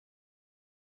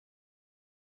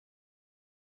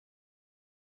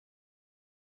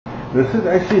This is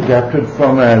actually adapted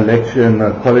from a lecture in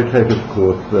a qualitative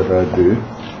course that I do,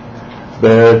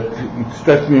 but it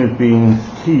struck me as being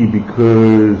key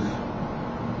because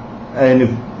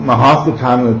half the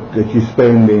time that you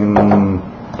spend in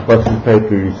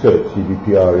participatory research,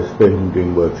 GDPR, is spent in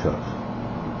doing workshops.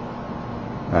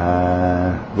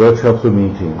 Workshops or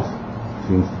meetings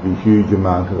seems to be a huge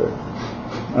amount of it.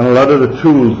 And a lot of the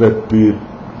tools that we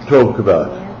talked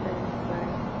about.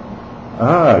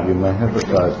 You may have the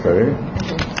slide, sorry.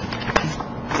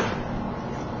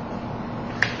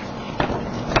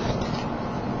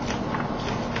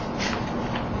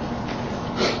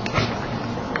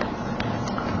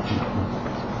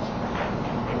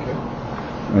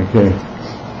 Okay.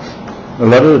 A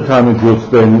lot of the time that you'll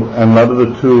spend, and a lot of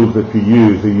the tools that you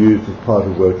use are used as part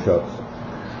of workshops.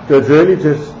 So it's really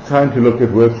just trying to look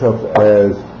at workshops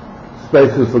as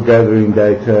spaces for gathering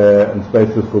data and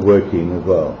spaces for working as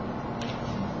well.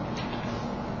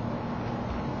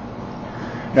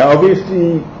 Now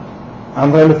obviously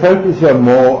I'm going to focus here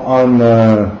more on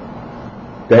the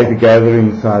data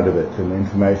gathering side of it and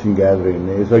information gathering.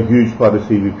 There's a huge part of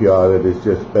CVPR that is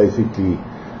just basically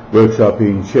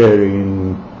workshopping,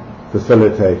 sharing,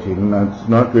 facilitating. And it's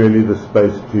not really the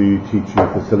space to teach you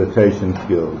facilitation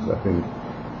skills, I think.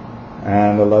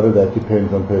 And a lot of that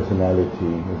depends on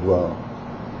personality as well.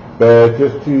 But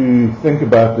just to think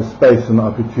about the space and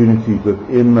opportunities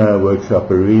within the workshop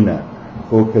arena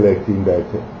for collecting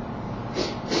data.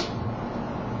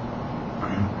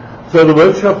 So the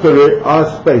workshops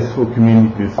are space for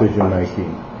community decision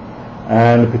making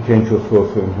and a potential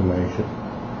source of information.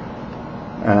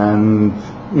 And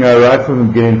right from the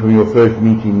beginning, from your first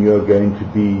meeting, you're going to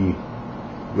be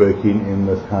working in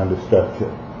this kind of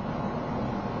structure.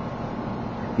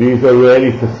 These are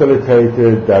really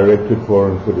facilitated, directed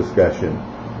forums for discussion.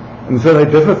 And so they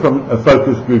differ from a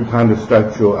focus group kind of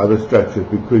structure or other structures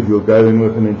because you'll go in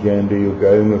with an agenda, you'll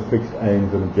go in with fixed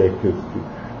aims and objectives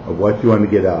of what you want to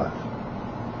get out.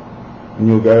 And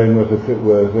you'll go in with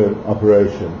an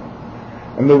operation.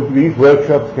 And these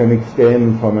workshops can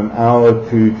extend from an hour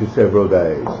to several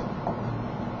days.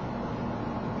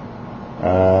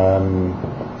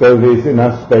 So there's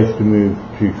enough space to move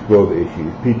to explore the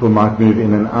issues. People might move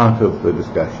in and out of the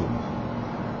discussions.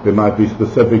 There might be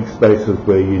specific spaces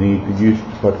where you need to use to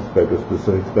participate, or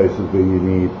specific spaces where you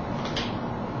need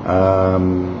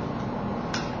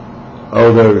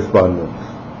older respondents,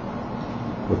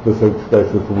 or specific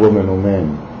spaces for women or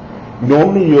men.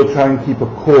 Normally you'll try and keep a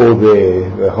core there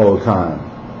the whole time.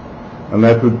 And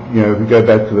that would, if we go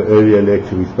back to the earlier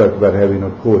lecture, we spoke about having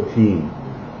a core team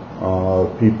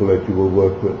of people that you will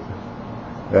work with.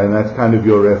 And that's kind of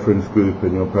your reference group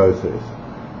and your process.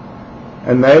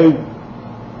 And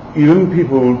even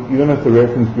if the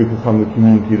reference group is from the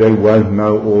community, they won't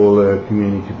know all the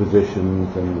community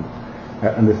positions and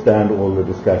understand all the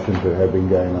discussions that have been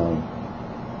going on.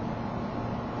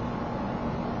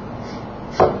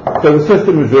 So the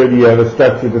system is really you have a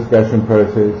structured discussion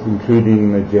process,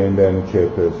 including an agenda and a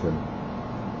chairperson.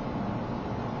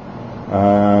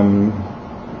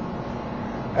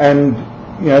 And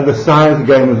the size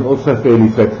again is also fairly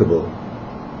flexible.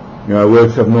 A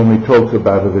workshop normally talks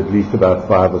about at least about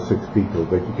 5 or 6 people,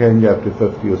 but you can get up to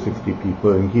 50 or 60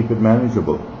 people and keep it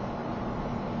manageable.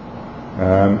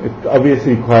 It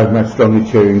obviously requires much stronger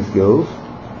chairing skills,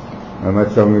 and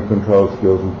much stronger control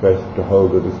skills and space to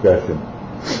hold the discussion.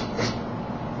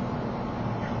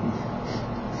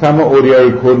 Some are audio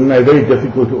recording. They're very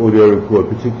difficult to audio record,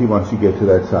 particularly once you get to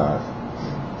that size,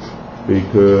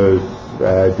 because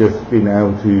just being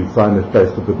able to find a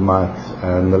place to put mics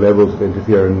and the levels of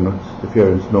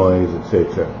interference, noise,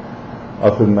 etc.,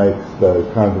 often makes those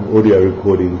kinds of audio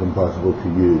recordings impossible to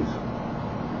use.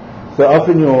 So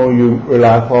often you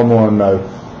rely far more on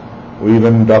notes or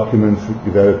even documents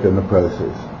developed in the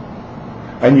process.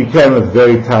 And you can, with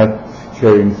very tight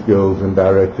sharing skills and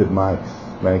directed mics,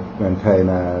 maintain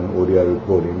an audio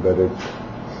recording, but it's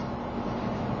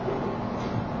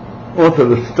also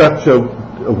the structure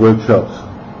of workshops,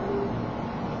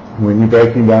 when you're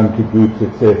breaking down into groups,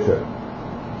 etc.,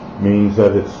 means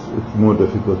that it's more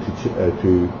difficult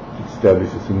to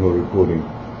establish a single recording.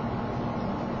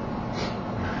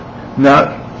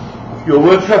 Now, your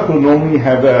workshop will normally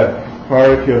have a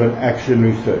priority of an action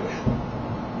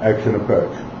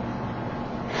approach.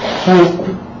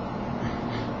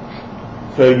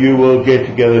 So you will get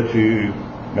together to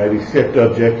maybe set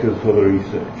the objectives for the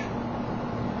research,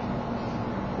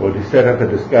 or to set up a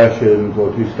discussion,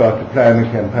 or to start to plan a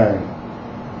campaign,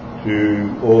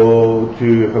 or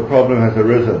if a problem has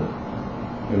arisen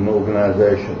in the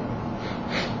organization,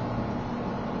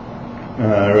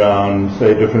 around,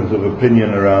 say, difference of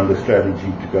opinion around the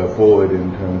strategy to go forward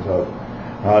in terms of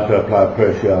how to apply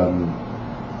pressure on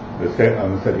the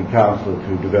city council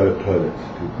to develop toilets,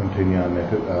 to continue on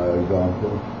that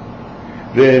example.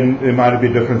 Then there might be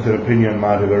a difference in opinion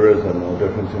might have arisen, or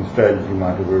difference in strategy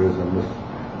might have arisen. This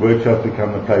workshop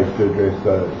become the place to address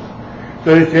those.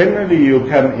 So generally you'll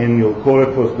come in, you'll call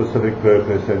it for a specific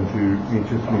purpose and to meet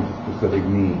a specific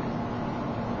need.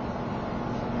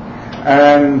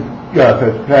 And yeah, so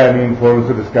it's planning, forums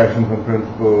of discussions on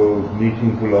principles,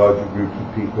 meeting for larger groups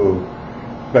of people,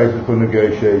 spaces for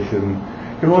negotiation.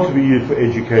 It can also be used for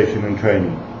education and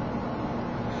training.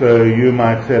 So you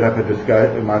might set up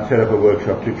a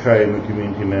workshop to train the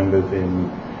community members in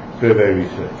survey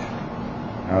research,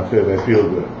 how to survey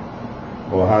fieldwork,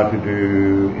 or how to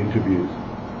do interviews.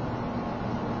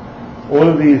 All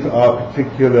of these are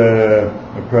particular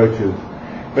approaches,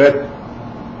 but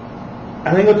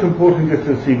I think what's important just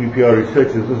as CVPR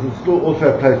researchers is it's still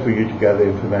also a place for you to gather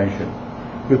information,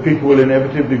 because people will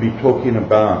inevitably be talking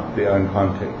about their own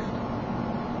context.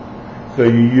 So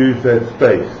you use that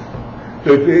space.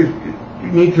 So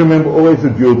you need to remember always the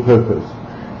dual purpose.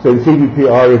 So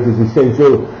CVPR it is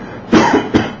essential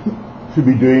to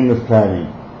be doing this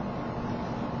planning,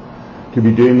 to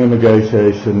be doing the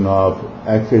negotiation of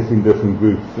accessing different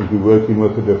groups and be working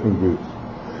with the different groups.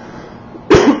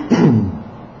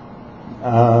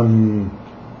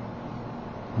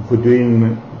 For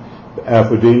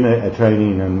doing a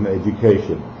training and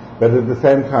education, but at the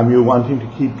same time you're wanting to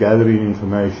keep gathering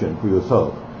information for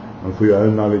yourself and for your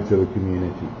own knowledge of the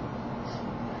community.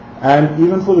 And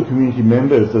even for the community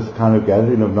members, this kind of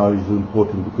gathering of knowledge is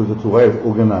important because it's a way of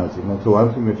organizing. That's the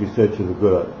one thing that researchers are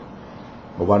good at,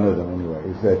 or one of them anyway,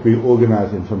 is that we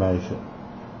organize information.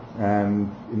 And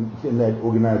in that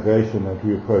organization that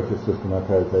we approach a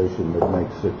systematization that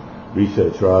makes it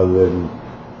research rather than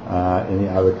any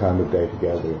other kind of data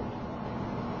gathering.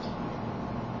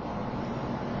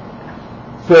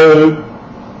 So,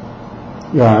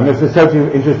 yeah, and if it's something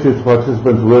of interest to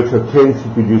participants, the workshop tends to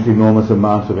produce enormous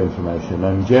amounts of information.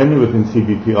 And generally within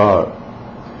CVPR,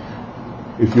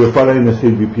 if you're following the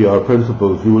CVPR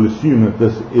principles, you will assume that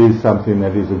this is something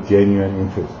that is of genuine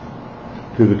interest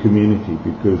to the community,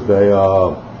 because they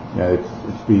are,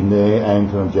 it's been their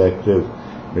aims and objectives,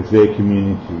 it's their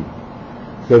community.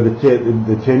 So the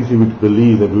tendency would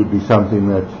believe that it would be something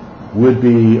that would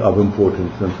be of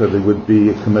importance, and so there would be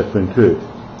a commitment to it.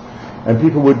 And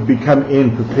people would become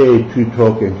in prepared to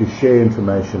talk and to share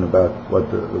information about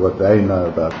what they know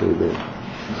about the event.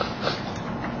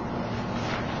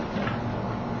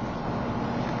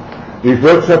 These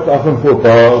workshops often form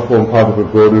part of a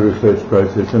broader research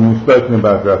process, and we've spoken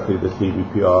about roughly the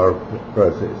CVPR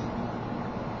process.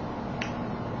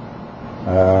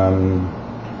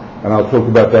 And I'll talk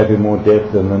about that in more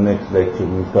depth in the next lecture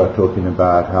when we start talking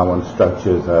about how one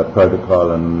structures a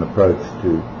protocol and an approach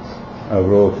to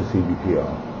overall to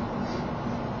CVPR.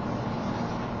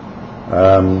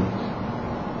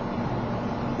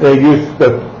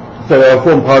 So they'll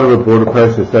form part of a broader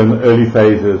process. So in the early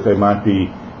phases they might be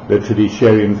literally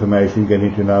sharing information,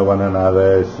 getting to know one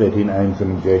another, setting aims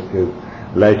and objectives.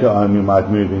 Later on you might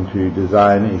move into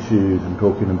design issues and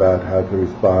talking about how to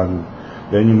respond.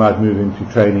 Then you might move into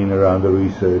training around the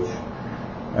research.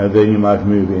 And then you might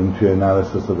move into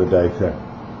analysis of the data.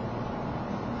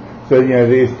 So,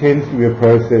 there tends to be a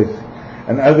process,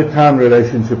 and over time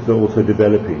relationships are also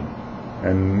developing,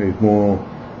 and there's more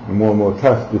and more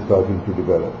trust is starting to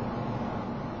develop.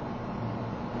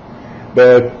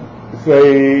 But,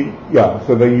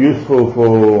 so they're useful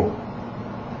for,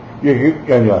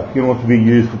 can also be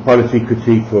used for policy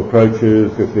critique, for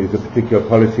approaches, if there's a particular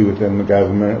policy within the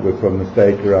government, from the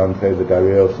state around, say, the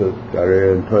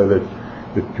diarrhea and toilet,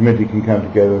 the committee can come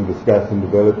together and discuss and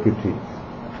develop critiques.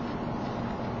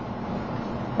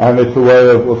 And it's a way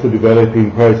of also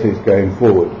developing process going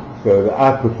forward. So the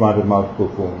output might have multiple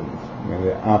forms.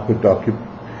 The output document.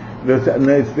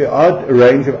 There are a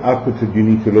range of outputs that you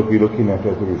need to be looking at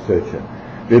as a researcher.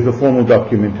 There's a formal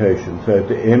documentation. So at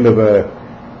the end of a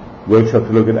workshop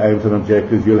to look at aims and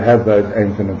objectives, you'll have those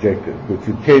aims and objectives, which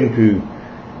you tend to,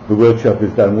 the workshop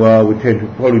is done well, we tend to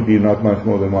probably be not much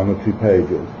more than 1 or 2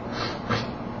 pages.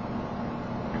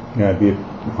 Be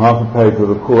half a page of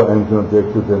the core aims and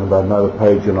objectives and about another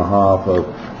page and a half of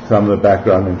some of the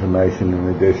background information in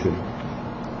addition.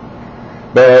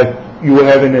 But you will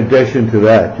have, in addition to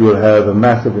that, you will have a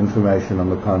massive information on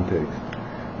the context.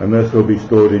 And this will be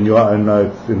stored in your own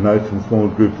notes, in notes and small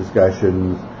group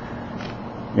discussions.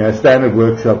 A standard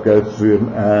workshop goes through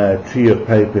a tree of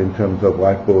paper in terms of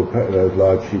whiteboard, those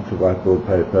large sheets of whiteboard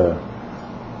paper,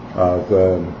 of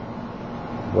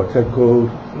what's that called?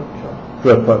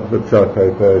 Flip chart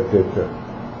paper, etc.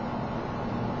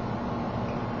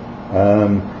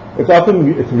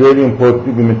 It's really important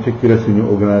to be meticulous in your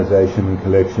organisation and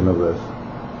collection of this.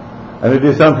 And it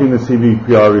is something that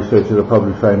CVPR researchers are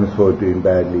probably famous for doing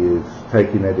badly, is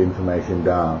taking that information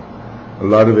down. A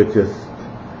lot of it just,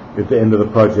 at the end of the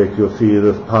project, you'll see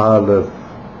this pile of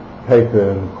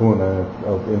paper in the corner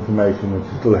of information which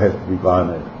still has to be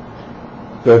garnered.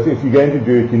 So if you're going to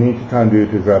do it, you need to try and do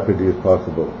it as rapidly as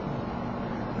possible.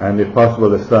 And if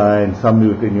possible, assign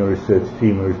somebody within your research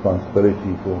team a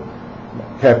responsibility for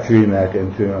capturing that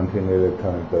onto an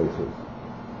electronic basis.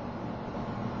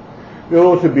 There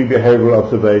will also be behavioural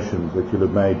observations that you'll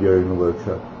have made during the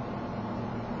workshop.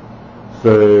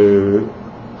 So,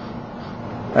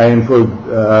 and for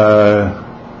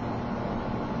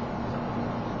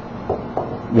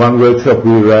one workshop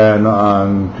we ran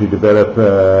on to develop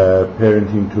a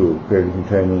parenting tool, parenting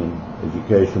training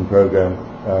education program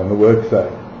on the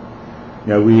worksite. You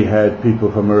know, we had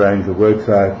people from a range of work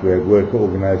sites, we had worker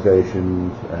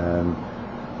organisations,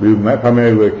 we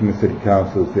primarily worked in the city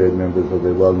councils, we had members of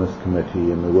their wellness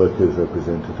committee and the workers'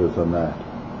 representatives on that.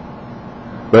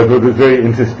 But what was very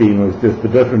interesting was just the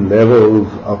different levels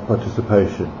of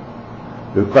participation.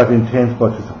 There was quite intense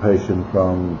participation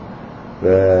from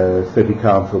the city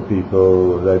council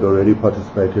people that already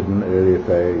participated in the earlier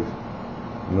phase.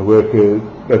 And the workers,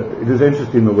 but it was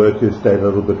interesting, the workers stayed a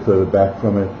little bit further back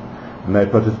from it, and they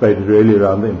participated really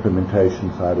around the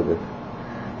implementation side of it.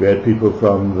 We had people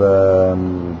from the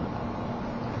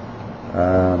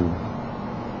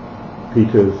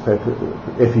Peters,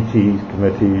 FETs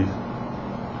committees,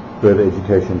 further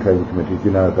education training committees.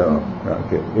 You know what they are?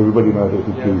 Okay, everybody knows what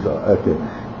FETs are.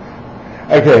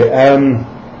 Okay,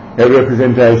 a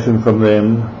representation from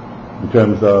them in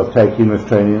terms of taking this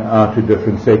training out to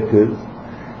different sectors,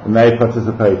 and they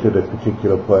participated at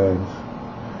particular points.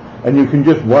 And you can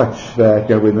just watch that,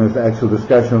 you know, when there's actual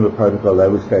discussion of the protocol, they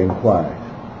were staying quiet.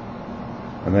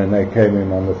 And then they came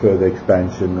in on the further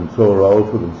expansion and saw a role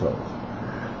for themselves.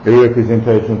 A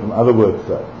representation from other work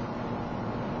sites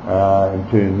in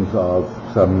terms of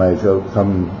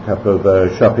some couple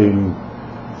of shopping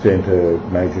centre,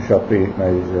 major shopping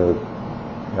centres.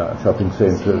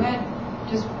 So you had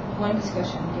just one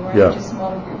discussion, you weren't just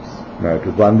smaller groups? No, it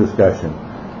was one discussion.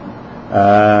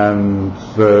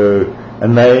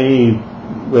 And they,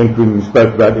 when we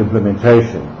spoke about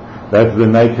implementation, that's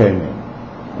when they came in.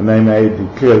 And they made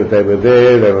it clear that they were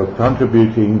there, they were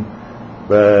contributing,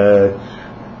 but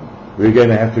we're going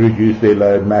to have to reduce their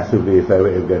load massively if they were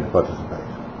ever going to participate.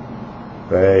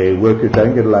 Workers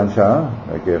don't get a lunch hour,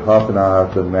 they get half an hour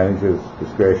at the manager's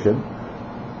discretion.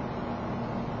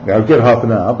 They'll get half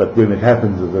an hour, but when it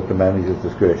happens is at the manager's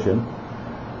discretion.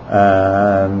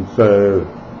 And so,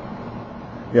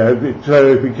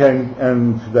 so it became,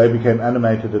 and they became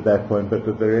animated at that point, but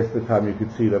the rest of the time you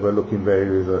could see they were looking very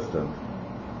resistant.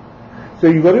 So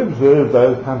you've got to observe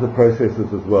those kinds of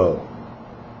processes as well.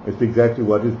 It's exactly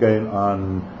what is going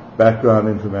on, background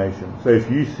information. So if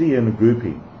you see in a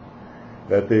grouping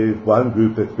that there's one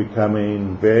group that's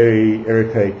becoming very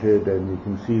irritated, and you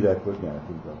can see that with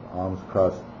things like arms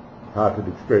crossed, hearted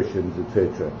expressions,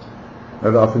 etc.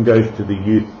 That often goes to the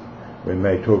youth when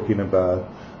they're talking about,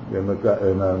 and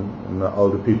the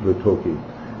older people are talking.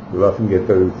 You'll often get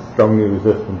those strongly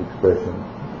resistant expressions.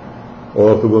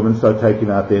 Or if the women start taking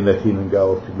out their knitting and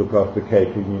go off to look after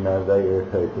catering, they're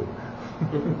irritated.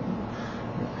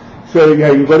 So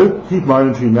you've got to keep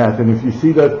monitoring that, and if you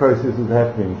see those processes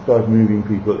happening, start moving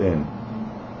people in.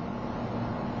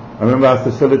 I remember I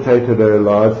facilitated a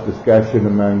large discussion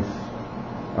amongst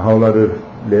a whole lot of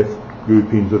left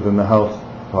groupings within the health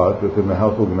part, within the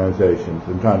health organisations,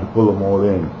 and trying to pull them all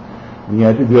in. And you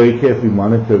had to very carefully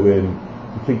monitor when,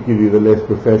 particularly the less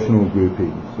professional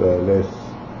groupings,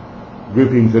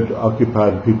 groupings that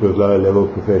occupied people with lower level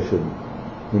professions,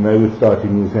 when they were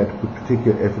starting, you had to put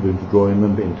particular effort into drawing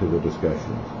them into the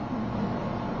discussions.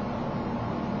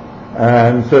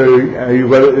 And so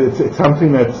it's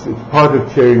something it's part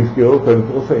of sharing skills, but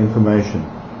it's also information.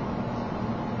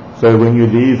 So when you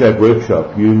leave that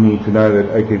workshop, you need to know that,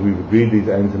 okay, we've agreed these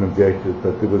aims and objectives,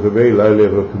 but there was a very low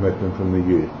level of commitment from the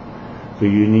youth. So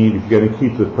you need, if you're going to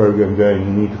keep this program going,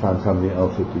 you need to find something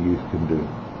else that the youth can do.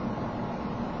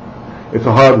 It's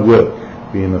a hard work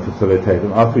being a facilitator,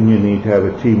 and often you need to have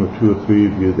a team of 2 or 3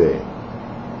 of you there.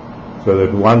 So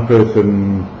that one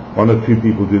or 2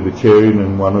 people do the chairing,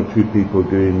 and 1 or 2 people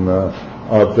doing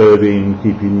observing,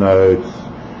 keeping notes,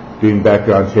 doing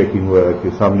background checking work.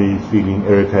 If somebody's feeling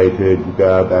irritated, you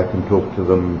go back and talk to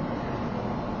them.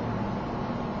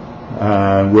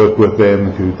 and work with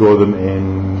them to draw them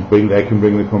in. They can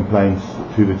bring the complaints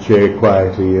to the chair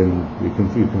quietly, and you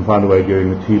can find a way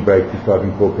during the tea break to start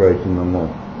incorporating them more.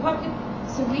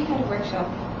 So we had a workshop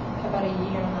about a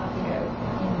year and a half ago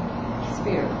in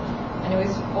Sphere, and it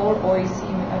was all REC,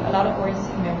 a lot of REC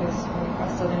members from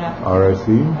across Southern Africa. ROC?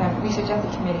 Research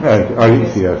Ethics Committee.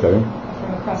 REC, sorry.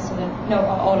 From across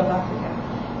all of Africa.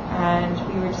 And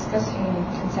we were discussing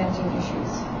consenting issues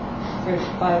for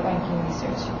biobanking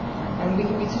research. And we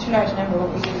such a large number, what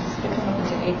we did is split them up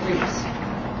into 8 groups.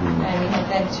 And we had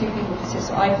then 2 people facilitate.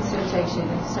 So I facilitated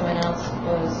and someone else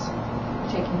was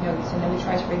taking notes, and then we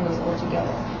tried to bring those all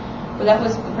together. But the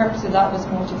purpose of that was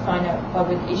more to find out what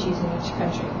were the issues in each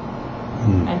country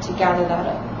and to gather that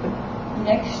up. But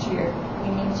next year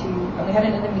we need to, and we had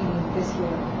another meeting this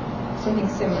year, something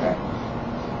similar.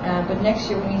 But next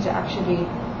year we need to actually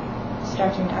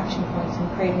start doing action points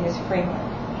and creating this framework.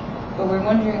 But we're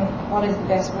wondering what is the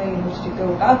best way in which to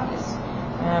go about this.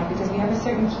 Because we have a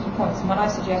certain key points, and what I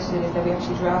suggested is that we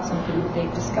actually draft something that they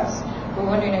discuss. We're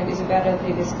wondering, is it better that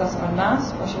they discuss en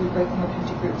masse, or should we break them up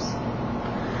into groups?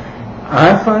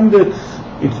 I find that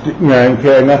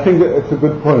and I think that it's a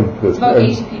good point. It's about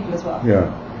 80 people as well. Yeah.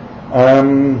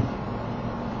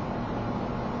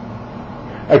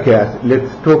 Okay,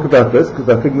 let's talk about this, because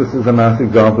I think this is a nice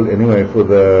example anyway for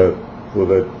this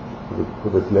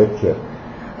lecture.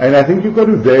 And I think you've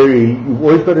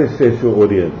always got to assess your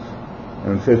audience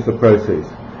and assess the process.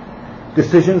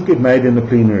 Decisions get made in the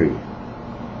plenary,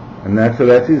 and that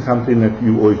is something that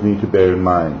you always need to bear in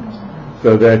mind.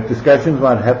 So that discussions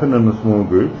might happen in the small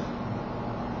groups,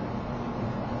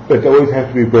 but they always have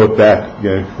to be brought back,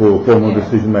 for formal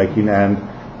decision making. And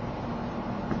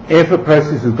if a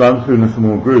process has gone through in a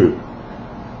small group,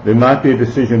 there might be a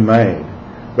decision made,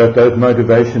 but those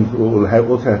motivations will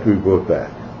also have to be brought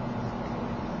back.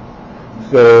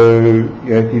 So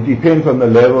it depends on the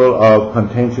level of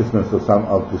contentiousness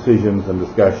of decisions and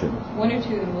discussions. 1 or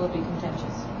 2 of them will be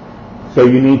contentious. So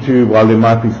you need to, while there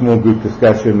might be small group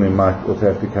discussion, they might also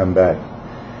have to come back.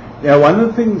 Now, one of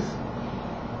the things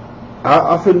I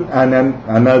often, and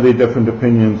I know there are different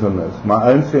opinions on this, my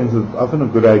own sense is often a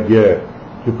good idea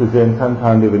to present some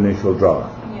kind of initial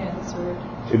draft. Yeah, that's right.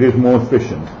 It is more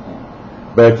efficient.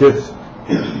 Yeah. But just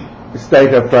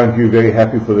state up front you're very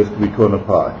happy for this to be torn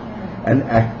apart. And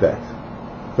act that.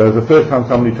 So the first time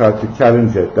somebody tries to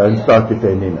challenge it, don't start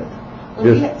defending it.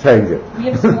 Well, just change it. We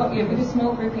have a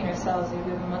small grouping ourselves. We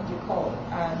have a monthly call,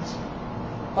 and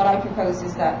what I propose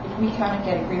is that if we cannot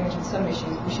get agreement on some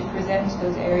issues, we should present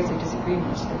those areas of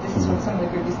disagreement. That this is what some of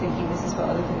the group is thinking, this is what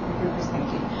other group is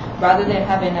thinking, rather than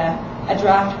having a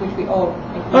draft which we all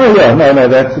agree. No,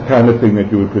 that's the kind of thing that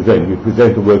you would present. You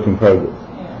present a work in progress.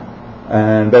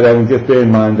 Yeah. But I mean, just bear in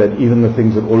mind that even the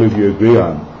things that all of you agree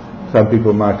on, some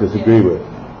people might disagree with.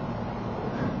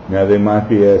 Now, there might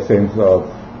be a sense of,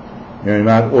 you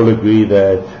might all agree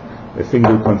that a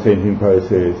single consenting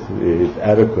process is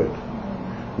adequate,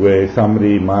 where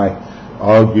somebody might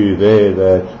argue there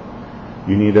that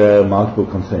you need a multiple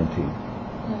consenting.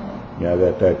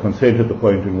 That consent at the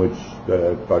point in which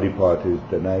the body part is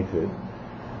donated,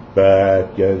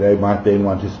 but they might then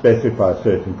want to specify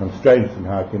certain constraints and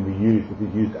how it can be used. If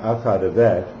it's used outside of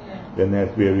that, then there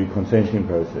has to be a reconsenting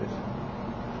process.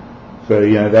 So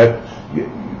that it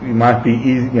might be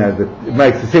easy. It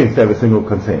makes sense to have a single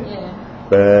consent,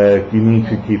 but you need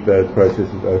to keep those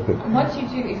processes open. And what do you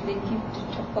do if they keep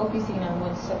focusing on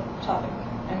one subtopic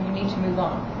and you need to move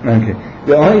on? Okay,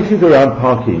 there are issues around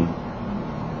parking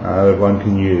that one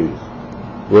can use,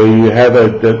 where you have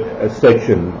a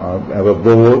section, have a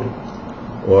board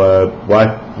or a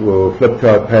white or flip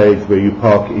chart page where you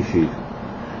park issues.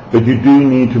 But you do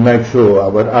need to make sure,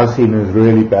 what I've seen is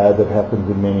really bad that happens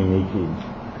in many meetings,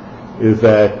 is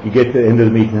that you get to the end of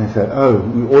the meeting and say,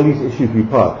 all these issues we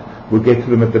parked, we'll get to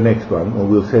them at the next one, or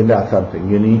we'll send out something.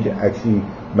 You need to actually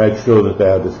make sure that they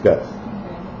are discussed.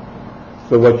 Okay.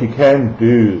 So what you can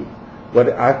do,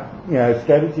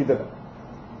 strategy that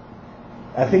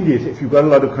I think is, if you've got a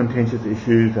lot of contentious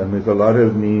issues and there's a lot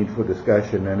of need for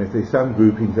discussion, and if there's some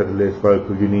groupings that are less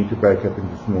vocal, you need to break up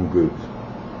into small groups.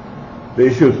 The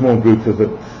issue of small groups is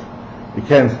that you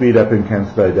can speed up and can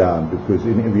slow down, because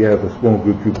if you have a small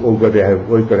group, you've always got to have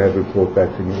report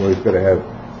backs, and you've always got to have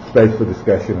space for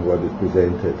discussion of what is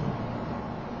presented.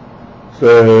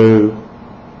 So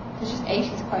it's just 80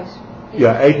 is quite.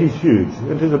 80 is huge.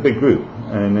 It is a big group,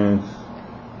 and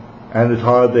it's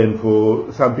hard then for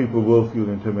some people will feel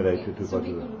intimidated to some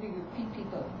people will be repeat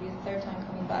people, it'll be the third time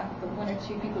coming back, but 1 or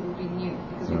 2 people will be new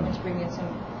because we want to bring in some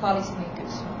policy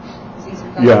makers.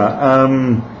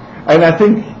 And I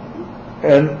think,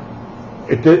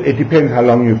 it depends how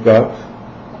long you've got.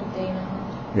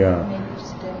 Yeah. Maybe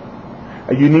just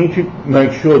You need to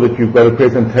make sure that you've got a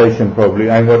presentation probably,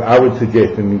 and what I would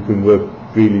suggest, and you can work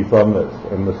freely from this,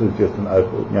 and this is just an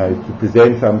open, is to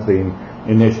present something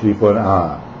initially for an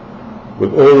hour,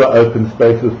 with all the open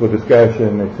spaces for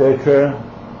discussion, etc.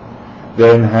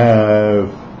 Then have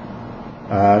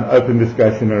an open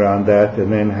discussion around that,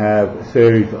 and then have a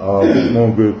series of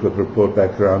small groups with report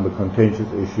backs around the contentious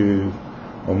issues,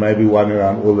 or maybe one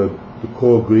around all the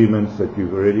core agreements that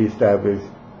you've already established.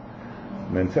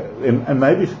 And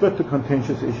maybe split the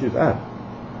contentious issues up.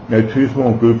 Two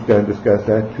small groups go and discuss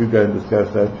that, two go and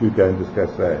discuss that, two go and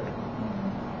discuss that,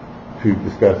 to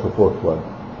discuss the fourth one.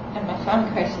 And my final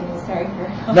question is, sorry for...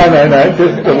 No,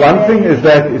 just the one thing is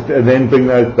to then bring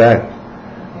those back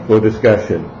for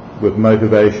discussion with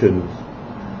motivations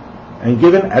and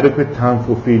give an adequate time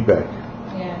for feedback.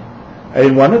 Yeah.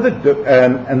 And one of the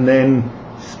and then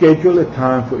schedule a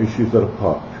time for issues that are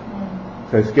parked.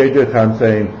 So schedule a time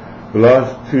saying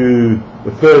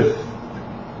the first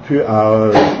 2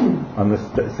 hours on the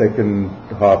second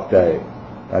half day.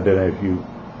 I don't know if you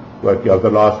work the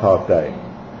last half day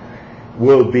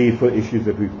will be for issues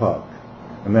that we've parked,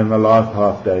 and then the last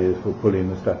half day is for pulling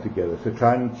the stuff together. So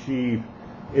try and achieve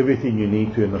everything you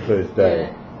need to in the first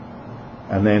day,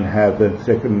 and then have the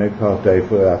next half day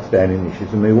for outstanding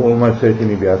issues, and there will almost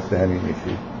certainly be outstanding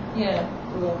issues. Yeah,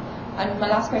 cool. And my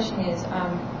last question is,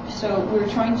 so we were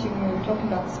talking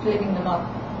about splitting them up.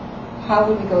 How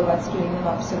would we go about splitting them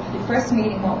up? So for the first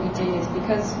meeting, what we did is,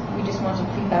 because we just wanted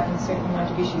feedback on a certain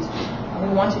amount of issues, and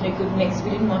we wanted a good mix.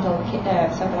 We didn't want all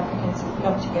South Africans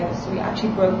lumped together, so we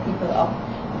actually broke people up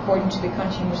according to the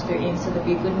country in which they're in, so there'd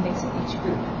be a good mix of each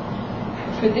group.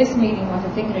 For this meeting, what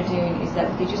they're thinking of doing is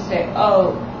that they just say,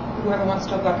 whoever wants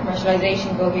to talk about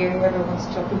commercialization, go here. Whoever wants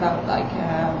to talk about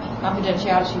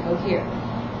confidentiality, go here.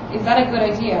 Is that a good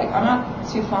idea? I'm not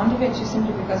too fond of it, just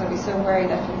simply because I'd be so worried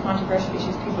that for the controversial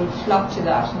issues, people flock to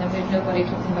that, and then there's nobody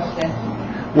talking about them.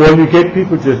 Well, you get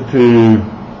people just to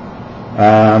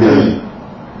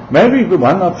maybe the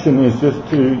one option is just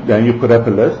to you put up a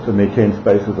list, and there are 10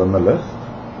 spaces on the list,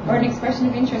 or an expression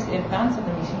of interest in advance of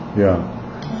the meeting. Yeah.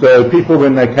 So people,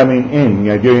 when they're coming in,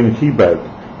 during the tea break,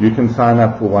 you can sign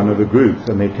up for one of the groups,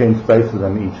 and there are 10 spaces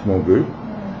on each small group.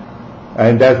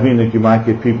 And it does mean that you might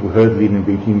get people hurdling and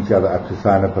beating each other up to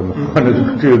sign up on one of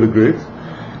the two of the groups.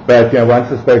 But once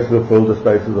the spaces are filled, the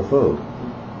spaces are filled.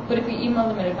 But if we email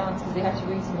them in advance, because they have to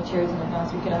read some materials in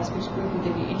advance, we could ask which group would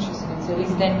they be interested in. So at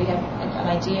least then we have an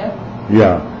idea.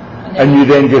 Yeah. And you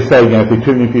then just say, if there are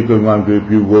too many people in one group,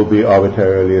 you will be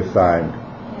arbitrarily assigned.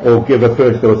 Yeah. Or give a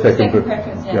first or second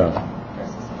preference, yeah.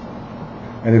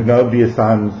 And if nobody's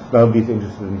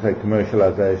interested in, say,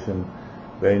 commercialization,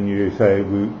 then you say,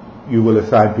 you will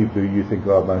assign people who you think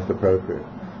are most appropriate.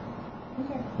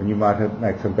 Okay. And you might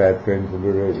make some bad friends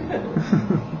already.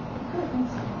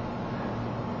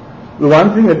 The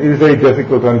one thing that is very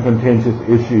difficult on contentious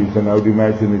issues, and I would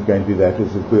imagine is going to be that,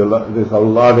 is that there's a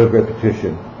lot of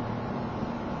repetition.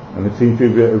 And it seems to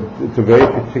be it's a very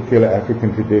particular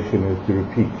African tradition is to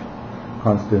repeat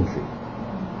constantly.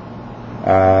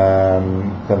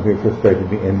 Something that frustrated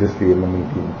the industry in the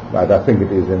meetings. But I think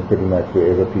it is in pretty much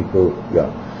wherever people,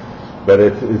 But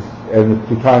and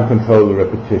to try and control the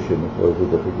repetition is always a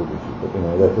difficult issue. But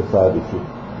that's a side issue.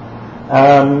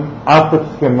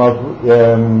 Outputs can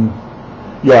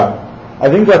I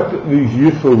think that is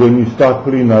useful when you start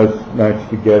putting those notes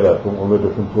together from all the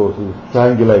different sources,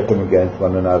 triangulate them against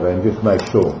one another and just make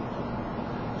sure.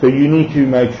 So you need to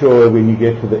make sure when you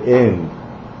get to the end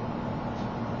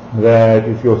that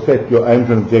if your aims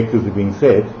and objectives are being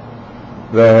set,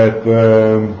 that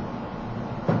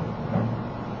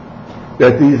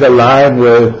these align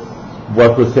with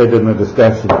what was said in the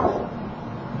discussions.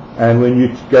 And when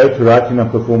you go to writing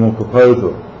up a formal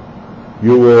proposal,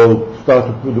 you will start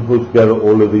to pull together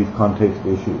all of these context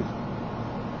issues.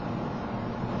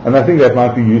 And I think that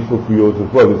might be useful for yours as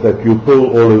well, is that you pull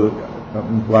all of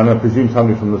the, I presume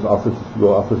somebody from this office,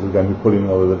 your office is going to be pulling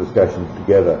all of the discussions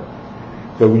together.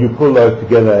 So when you pull those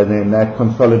together and then that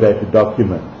consolidated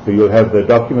document, so you'll have the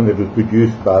document that was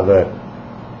produced by the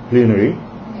plenary,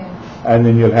 and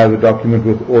then you'll have the document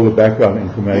with all the background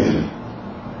information.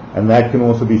 And that can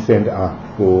also be sent out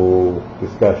for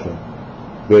discussion,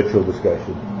 virtual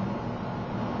discussion.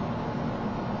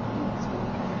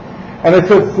 And it's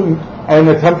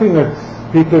something that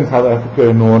people in South Africa are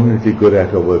enormously good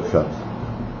at, are workshops.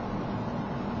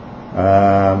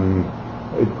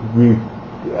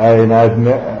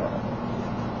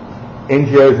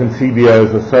 NGOs and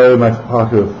CBOs are so much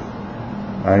part of,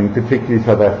 particularly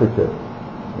South Africa.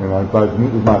 It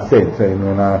was my sense,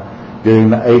 during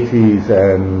the 80s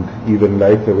and even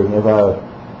later, whenever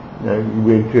you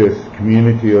went to a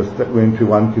community or went to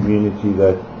one community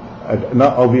that at an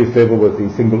obvious level was the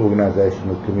single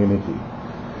organizational community.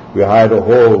 We hired a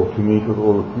hall to meet with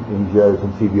all the NGOs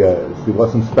and CBOs. There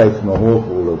wasn't space in the hall for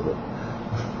all of them.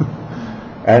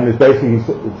 And it's basically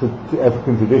it's an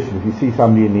African tradition. If you see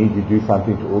somebody in need, you do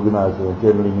something to organize it. It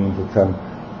generally means that some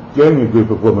generally group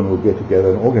of women will get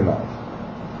together and organize.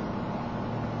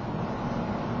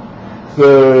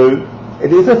 So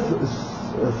it is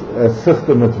a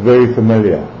system that's very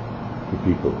familiar to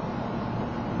people,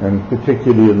 and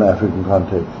particularly in the African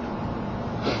context.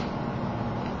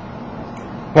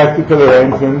 Practical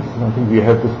arrangements, I think we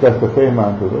have discussed a fair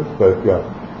amount of this, but yeah.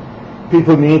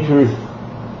 People need to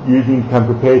usually come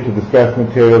prepared to discuss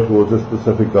material towards a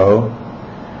specific goal.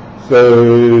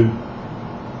 So,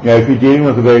 if you're dealing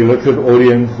with a very literate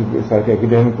audience, it's like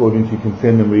academic audience, you can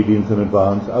send them readings in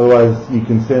advance. Otherwise, you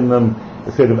can send them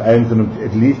a set of aims and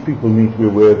at least people need to be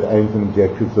aware of the aims and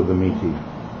objectives of the meeting.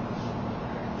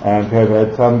 And have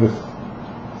had some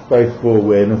space for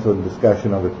awareness or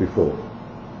discussion of it before.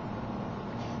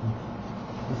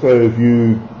 So if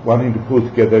you wanting to pull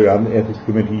together around the ethics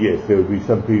committee, yes, there will be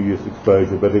some previous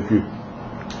exposure, but if you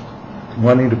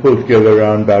wanting to pull together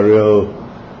around diarrheal,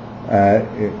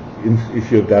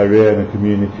 issue of diarrhea in a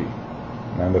community,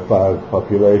 under 5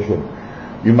 population,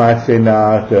 you might send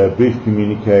out a brief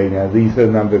communique. Now, these are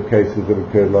the number of cases that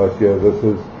occurred last year. This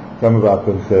is some of our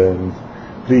concerns.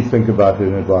 Please think about it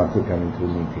in advance of coming to the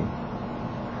meeting.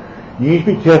 You need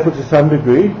to be careful to some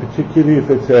degree, particularly if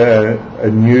it's a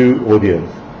new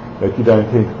audience, that you don't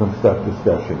tend to construct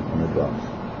discussion in advance.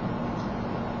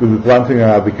 Because it's one thing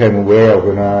I became aware of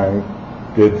when I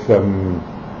did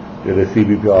a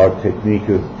CBPR technique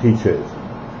with teachers.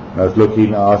 And I was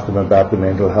asked them about the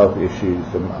mental health issues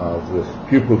and of the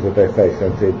pupils that they face,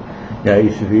 and said,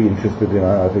 you should be interested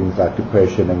in things like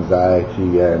depression,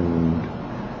 anxiety, and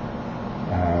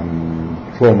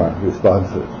trauma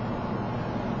responses.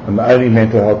 And the only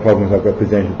mental health problems I got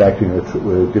presented back to me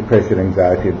were depression,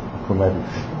 anxiety, and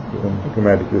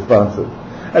traumatic responses.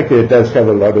 Okay, it does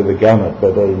cover a lot of the gamut,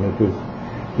 but it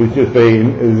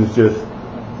was just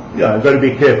you've got to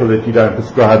be careful that you don't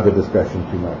prescribe the discussion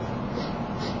too much.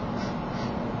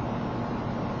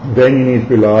 Then you need to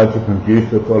be large and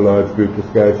conducive for large group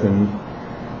discussions,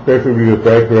 preferably with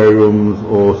breakaway rooms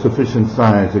or sufficient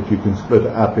size that you can split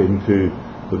up into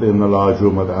within the large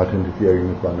room without interfering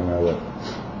with one another.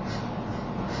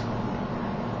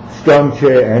 Strong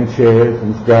chair and chairs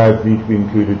and scribes need to be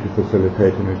included to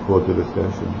facilitate and record the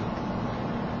discussions.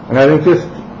 And I think just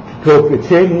to talk, a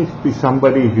chair needs to be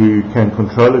somebody who can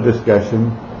control a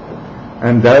discussion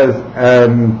and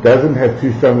doesn't have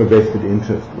too strong a vested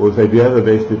interest. Or if they do have a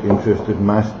vested interest, it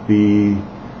must be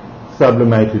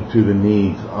sublimated to the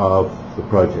needs of the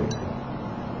project.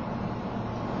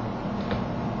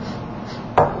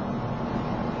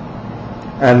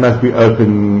 And must be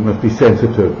open, must be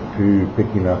sensitive to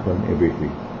picking up on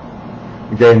everything.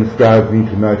 Again, the scribes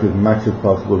need to note as much as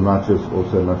possible, not just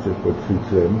what suits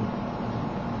them.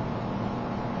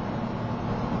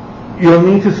 You'll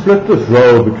need to split this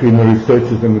role between the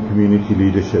researchers and the community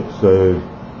leadership. So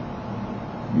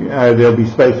there'll be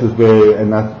spaces where,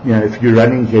 if you're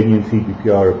running genuine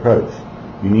CBPR approach,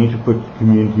 you need to put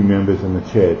community members in the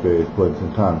chair at various points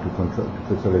in time to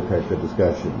facilitate the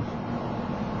discussions.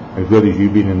 As well as you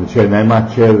being in the chair, and they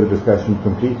might chair the discussion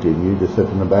completely, and you just sit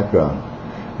in the background.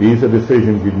 These are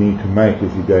decisions you need to make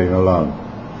as you're going along.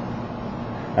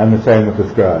 And the same with the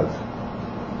scribes.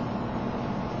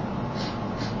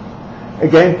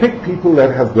 Again, pick people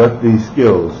that have got these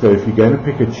skills. So if you're going to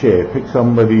pick a chair, pick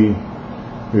somebody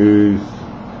who's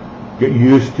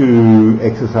used to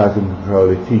exercise and control,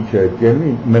 a teacher.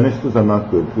 Generally, ministers are not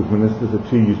good, because ministers are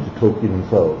too used to talking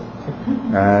themselves.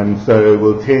 And so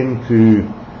will tend to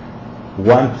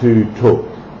want to talk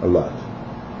a lot.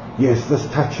 Yes, this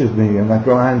touches me, and I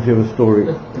go on to a story.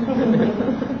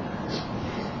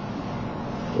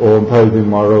 Or imposing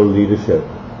moral leadership.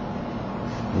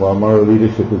 While moral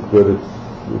leadership is good, it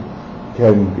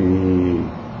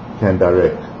can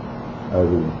direct.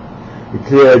 A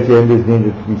clear agenda is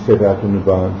needed to be set out in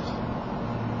advance.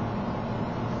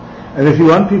 And if you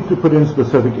want people to put in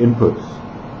specific inputs,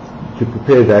 to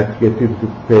prepare that, to get people to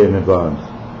prepare in advance.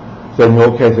 So in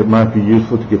your case, it might be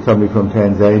useful to get somebody from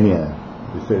Tanzania.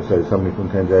 So somebody from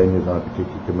Tanzania is on a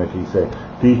particular committee. Say,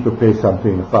 please prepare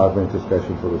something, a 5-minute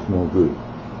discussion for the small group,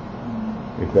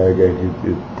 if they're going to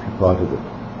be part of it.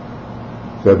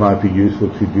 So it might be useful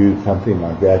to do something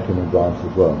like that in advance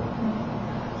as well.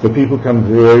 So people come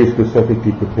very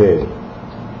specifically prepared.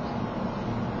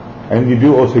 And you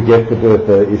do also get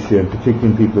the issue, and particularly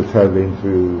when people are traveling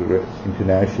through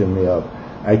internationally, of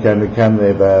 800 come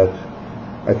there, but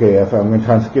okay, if I'm going to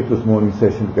try and skip this morning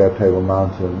session to go to Table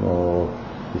Mountain, or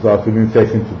this afternoon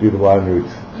session to do the wine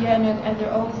routes. Yeah, no, and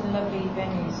they're always in lovely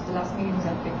venues. The last meetings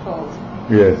have been closed.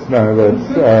 Yes, no, that's...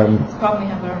 It's probably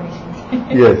have our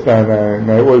meetings. Yes,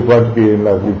 no, I always want to be in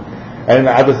lovely... And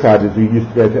the other side is we used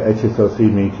to go to HSLC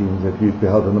meetings that used to be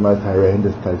held in the most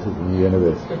horrendous places in the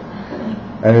universe.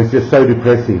 And it's just so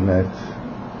depressing that,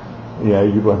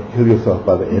 you want to kill yourself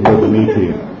by the end of the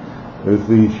meeting. There's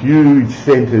these huge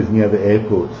centres near the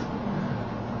airports.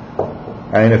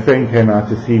 And a friend came out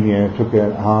to see me, and it took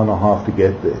an hour and a half to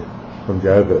get there from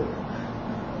Joburg.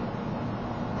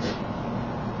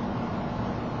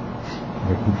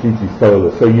 I completely stole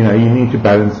it. So, you need to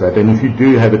balance that. And if you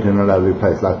do have it in a lovely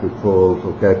place like Vic Falls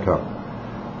or Cape Town,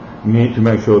 you need to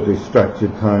make sure there's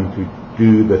structured time to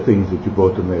do the things that you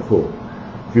brought them there for.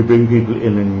 If you bring people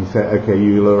in and you say, okay,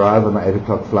 you'll arrive on an 8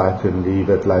 o'clock flight and leave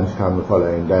at lunchtime the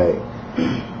following day,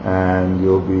 and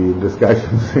you'll be in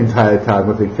discussions the entire time,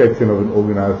 with the exception of an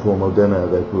organized formal dinner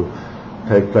that will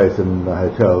take place in the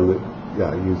hotel,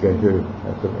 you're going to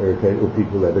have some irritated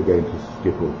people that are going to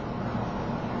skip off.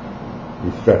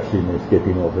 Restructuring and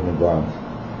skipping off in advance.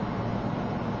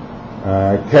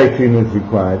 Catering is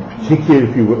required, particularly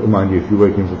if you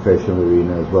work in professional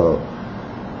arena as well.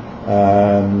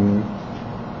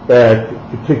 But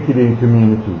particularly in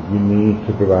community, you need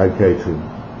to provide catering.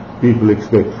 People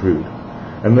expect food,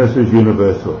 and this is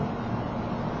universal.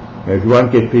 Now, if you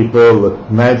want to get people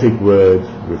with magic words,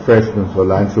 refreshments or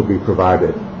lunch will be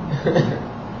provided.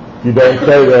 If you don't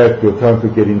say that, your chance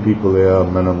of getting people there are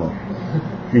minimal.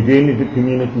 If you're doing it in a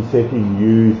community setting,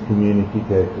 use community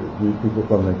caterers, use people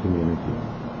from the community.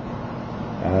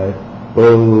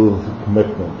 Builds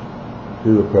commitment to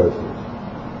the process.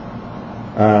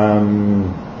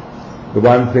 The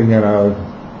one thing that I would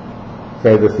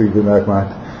say this even though it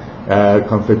might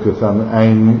conflict with some,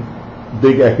 and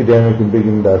big academic and big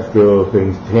industrial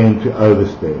things tend to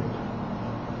overspend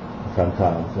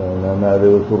sometimes. And I know there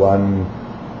was one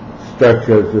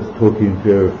structure, I was just talking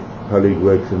to a colleague who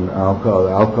works in the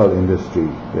alcohol industry,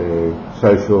 the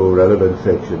social relevance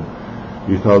section.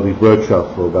 Used to hold these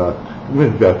workshops for about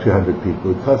 200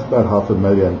 people. It cost about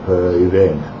 $500,000 per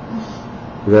event.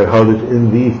 They hold it in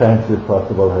the fanciest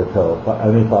possible hotel,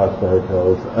 only 5-star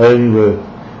hotels, only with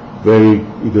very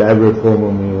elaborate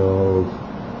formal meals,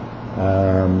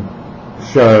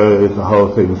 shows, the whole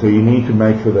thing. So you need to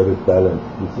make sure that it's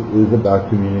balanced. It is about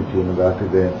community and about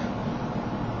events.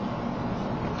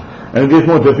 And it is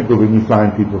more difficult when you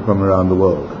find people from around the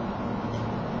world.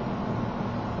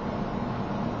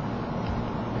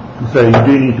 So you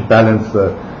do need to balance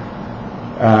the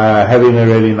having a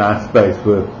really nice space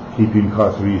with keeping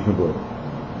costs reasonable.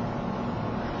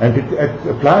 And it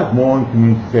applies more in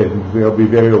community settings. They'll be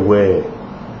very aware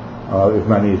if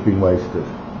money is being wasted.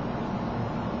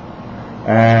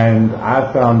 And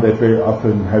I found that very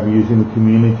often using a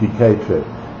community caterer,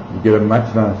 you get a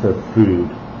much nicer food.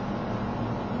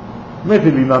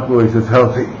 Admittedly not always as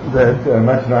healthy, but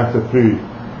much nicer food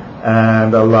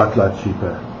and a lot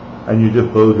cheaper. And you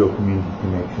just build your community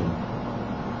connection.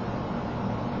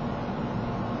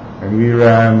 And we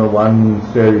ran one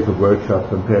series of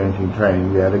workshops on parenting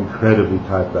training. We had an incredibly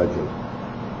tight budget.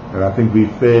 And I think we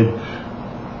fed,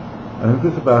 it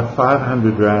was about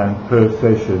 500 Rand per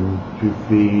session to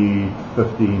feed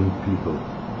 15 people.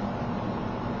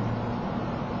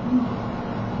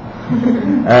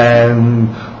 And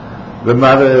the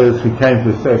mothers who came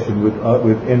to the session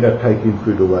would end up taking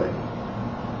food away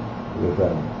with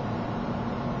them.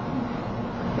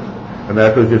 And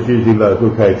that was just using local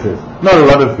caterers. Not a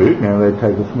lot of food, they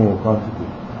take a small quantity.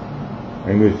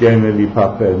 And it was generally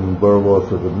pap and boerewors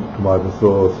with a tomato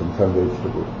sauce and some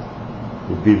vegetables.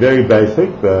 It would be very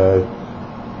basic, but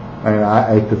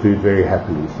I ate the food very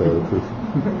happily, so it was...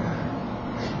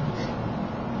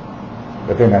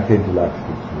 But then I tend to like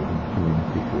street food and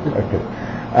community food. Okay.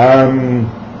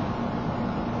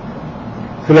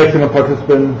 Selection of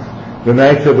participants. The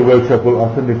nature of the workshop will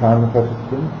often define the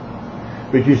participants.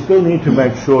 But you still need to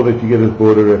make sure that you get as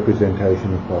broad a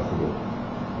representation as possible.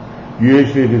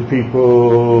 Usually there's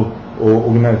people or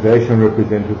organization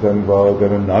representatives involved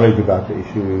that have knowledge about the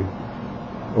issue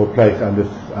or place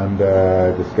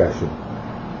under discussion.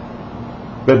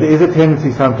 But there is a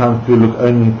tendency sometimes to look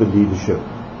only at the leadership.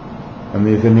 And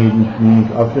there's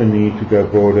often a need to go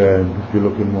broader and to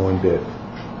look in more in depth.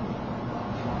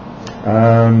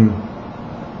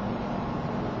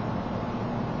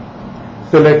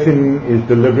 Selection is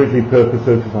deliberately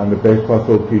purposeful to find the best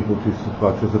possible people to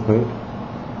participate.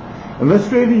 And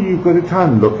this really you've got to try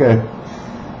and look at,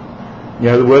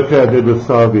 the work that I did with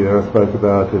Sabi that I spoke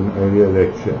about in an earlier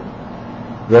lecture.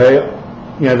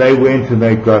 they went and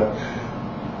they got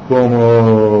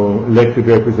formal elected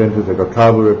representatives, they got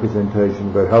tribal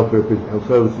representation, they got health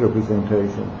service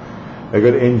representation, they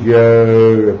got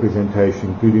NGO representation,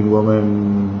 including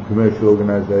women, commercial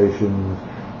organizations,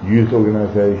 youth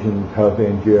organizations, health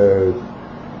NGOs.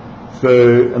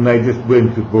 So, and they just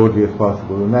went as broadly as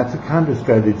possible. And that's the kind of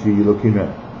strategy you're looking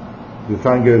at, to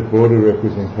try and get as broad a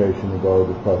representation involved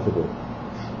as possible.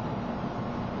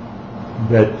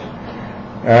 But,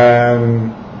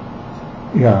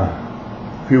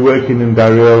 if you're working in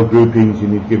Darrell groupings, you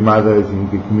need to get mothers, you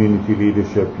need to get community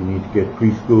leadership, you need to get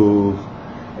preschools,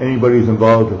 anybody who's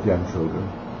involved with young children.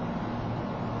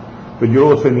 But you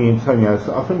also need some,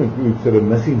 often the groups that are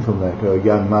missing from that are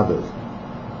young mothers.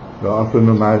 They're often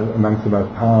amongst the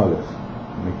most powerless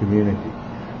in the community.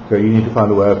 So you need to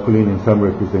find a way of pulling in some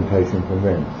representation from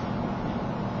them.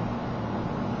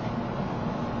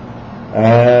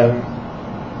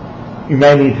 You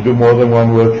may need to do more than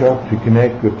one workshop to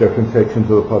connect with different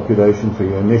sections of the population. So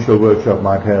your initial workshop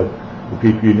might have the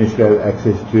people you initially have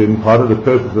access to, and part of the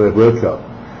purpose of that workshop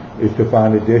is to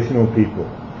find additional people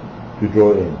to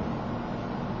draw in.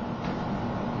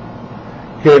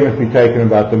 Care must be taken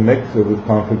about the mix, so this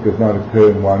conflict does not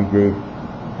occur in one group,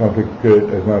 conflict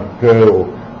does not occur, or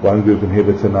one group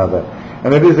inhibits another.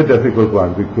 And it is a difficult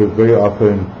one, because very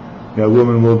often,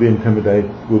 women will be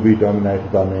intimidated, will be dominated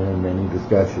by men in many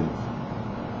discussions.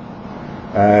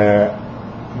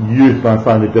 Youth might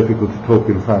find it difficult to talk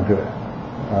in front of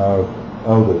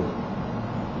elders.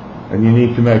 And you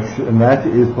need to make sure, and that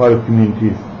is part of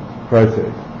community's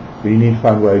process, but you need to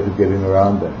find ways of getting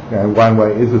around that. And one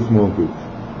way is a small group.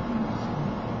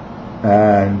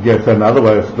 And yes, another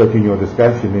way of splitting your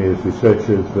discussion is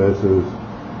researchers versus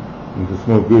into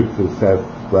small groups. Have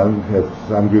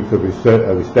some groups of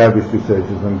established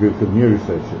researchers and groups of new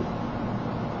researchers.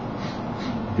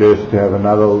 Just to have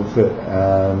another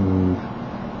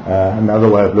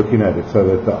way of looking at it, so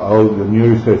that the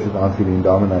new researchers aren't feeling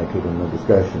dominated in the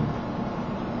discussion.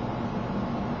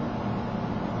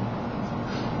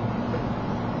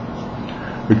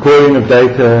 Recording of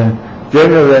data,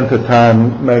 general length of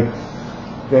time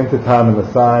in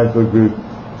the size of the group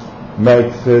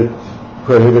makes it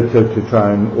prohibitive to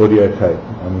try and audio tape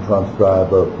and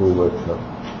transcribe a full workshop.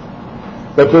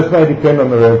 But this may depend on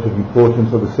the relative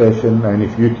importance of the session, and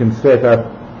if you can set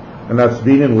up, and I've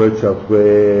been in workshops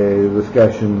where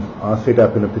discussions are set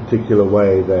up in a particular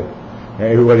way that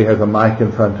everybody has a mic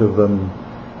in front of them,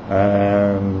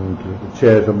 and the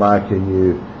chair's a mic, and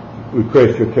you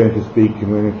request your turn to speak, and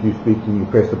when you're speaking you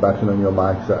press a button on your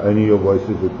mic so only your voice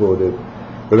is recorded.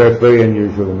 But that's very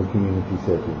unusual in the community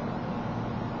setting.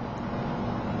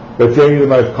 But generally the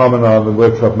most common are the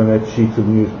workshop minutes, sheets of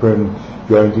newsprint,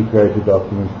 jointly created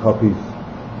documents, copies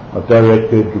of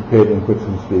directed, prepared inputs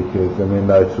from speakers, and then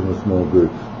notes from the small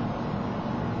groups.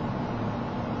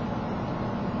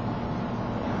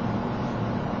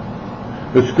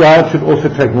 The scribe should also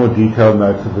take more detailed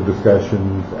notes of the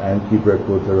discussions and keep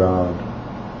records around.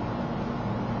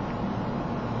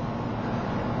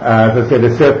 As I said,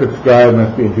 a separate scribe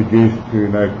must be introduced to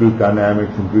group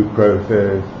dynamics and group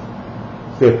process,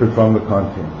 separate from the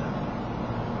content.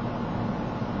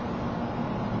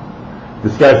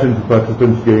 Discussions with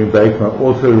participants during breaks must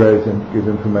also raise and give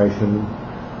information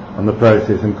on the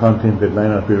process and content that may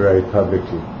not be raised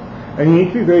publicly. And you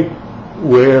need to be very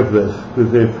aware of this,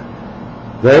 because if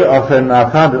very often, I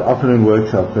found it often in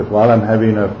workshops that while I'm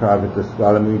having a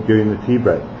while I'm doing the tea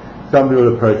break, somebody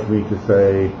will approach me to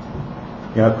say,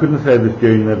 I couldn't say this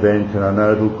during the event, and I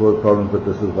know it will cause problems, but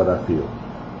this is what I feel.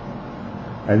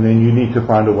 And then you need to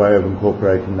find a way of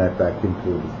incorporating that back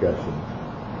into the discussion,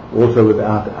 also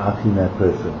without outing that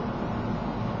person.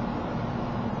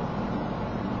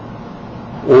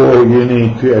 Or you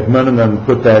need to, at minimum,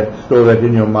 store that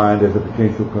in your mind as a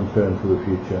potential concern for the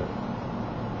future.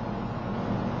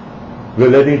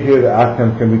 Validity of the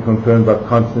outcomes can be confirmed by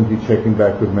constantly checking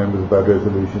back with members about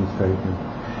resolutions taken.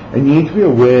 And you need to be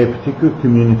aware, particularly with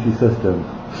community systems,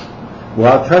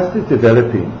 while trust is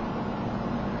developing,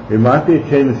 there might be a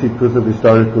tendency because of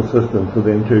historical systems for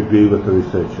them to agree with the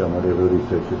researcher on whatever the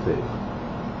researcher says,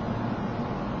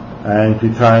 and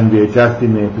to try and be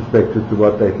adjusting their perspective to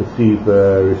what they perceive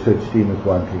the research team is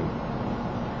wanting.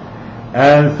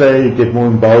 And they get more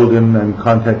emboldened and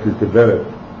contact is developed,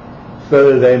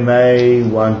 so they may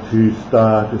want to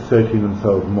start asserting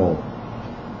themselves more.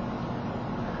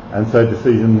 And so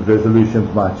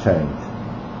resolutions might change.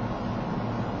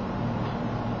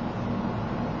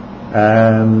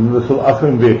 And this will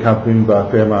often be accompanied by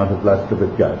a fair amount of bluster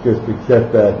but gut. Just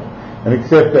accept that, and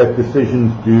accept that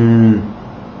decisions do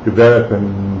develop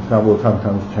and some will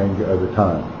sometimes change over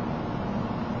time.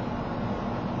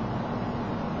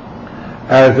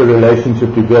 as a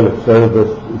relationship develops, so this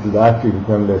is likely to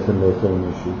become less and less of an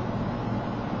issue.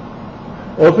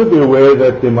 Also be aware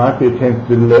that there might be attempts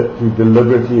to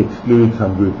deliberately exclude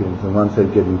some groupings, and once they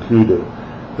get included,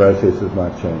 processes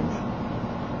might change.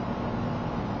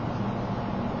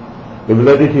 The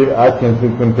validity of outcomes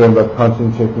is confirmed by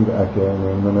constant checking the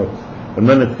and minutes. The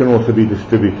minutes can also be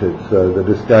distributed, so the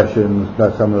discussions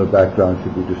plus some of the background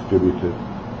should be distributed.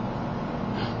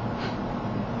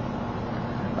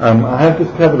 I have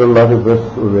discovered a lot of this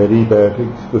already, but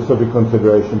specific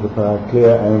considerations apply.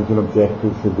 Clear aims and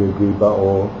objectives should be agreed by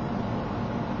all,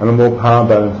 and a more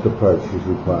power-balanced approach is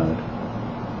required.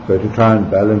 So to try and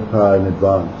balance power in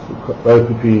advance, both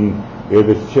between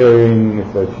whoever's chairing,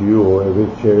 if that's you, or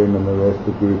whoever's chairing and the rest of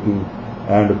the grouping,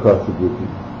 and across the grouping.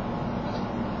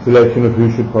 Selection of who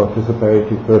should participate,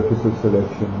 the purpose of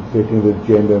selection, setting of the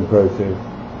agenda and process.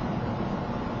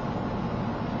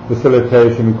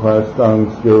 Facilitation requires strong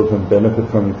skills and benefit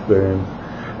from experience.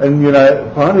 And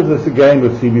part of this again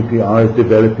with CBPR is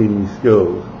developing these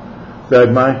skills. So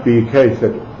it might be a case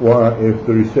that if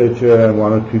the researcher and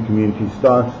one or two communities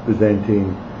starts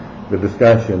presenting the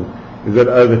discussion, is that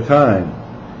over time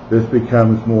this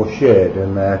becomes more shared,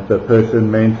 and that the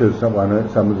person mentors some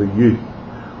of the youth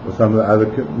or some of the other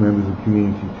members of the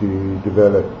community to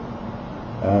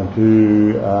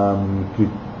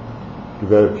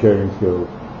develop sharing skills.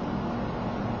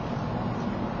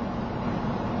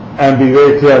 And be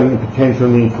very clear on the potential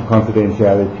need for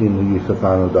confidentiality in the use of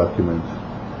final documents.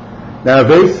 Now,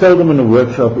 very seldom in a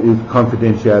workshop is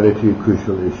confidentiality a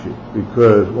crucial issue,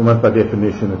 because almost by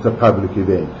definition it's a public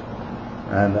event,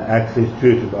 and access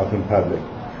to it is often public.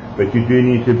 But you do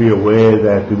need to be aware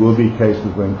that there will be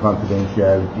cases when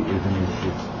confidentiality is an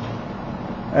issue.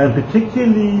 And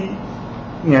particularly,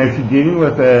 if you're dealing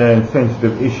with a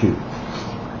sensitive issue,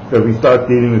 so if we start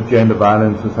dealing with gender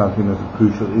violence or something that's a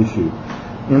crucial issue,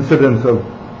 incidents of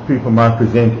people might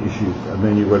present issues, and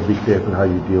then you've got to be careful how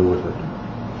you deal with it.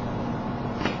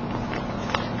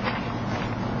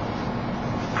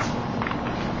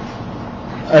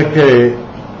 Okay.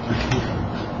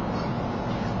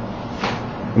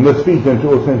 And this feeds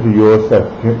also into your stuff,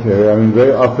 Terry. I mean,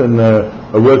 very often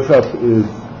a workshop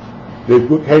there's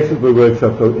good cases where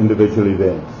workshops are individual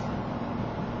events.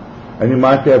 And you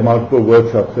might have multiple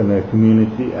workshops in a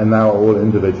community, and now all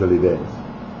individual events.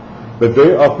 But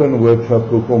very often workshops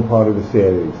will form part of a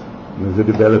series, and there's a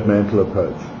developmental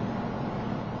approach.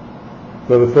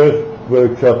 So the first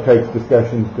workshop takes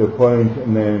discussions to a point,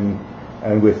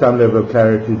 and where some level of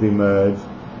clarity is emerged,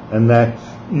 and that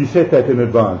you set that in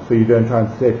advance, so you don't try and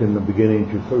set in the beginning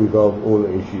to resolve all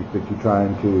the issues, but you're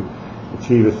trying to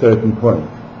achieve a certain point.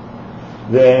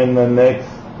 Then the next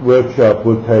workshop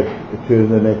will take to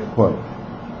the next point.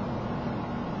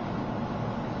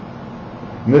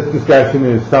 And this discussion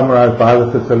is summarized by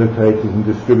the facilitators and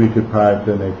distributed prior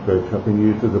to the next workshop and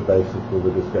used as a basis for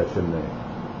the discussion there.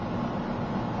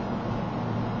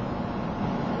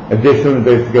 Additional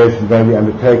investigations may be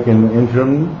undertaken in the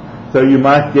interim, so you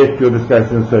might get your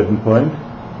discussion at a certain point.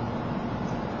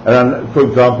 And for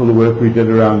example, the work we did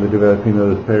around the developing of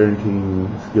the parenting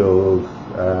skills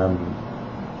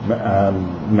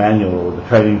manual, the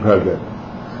training program.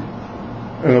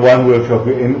 In one workshop,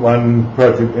 in one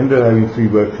project, ended up having 3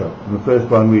 workshops. In the first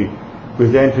one, we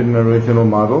presented an original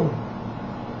model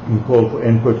and called for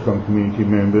input from community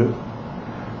members.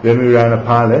 Then we ran a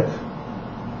pilot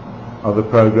of the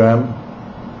program,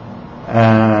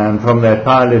 and from that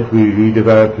pilot we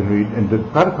redeveloped and did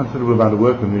quite a considerable amount of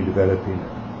work on redeveloping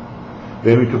it.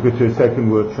 Then we took it to a second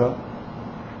workshop,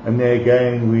 and there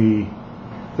again we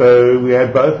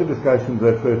had both the discussions of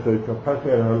that first workshop, plus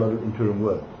we had a lot of interim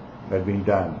work that had been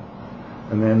done.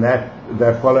 And then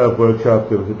that follow-up workshop,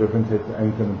 there was a different set of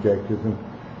aims and objectives, and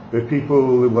there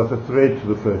was a thread to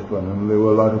the first one, and there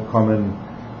were a lot of common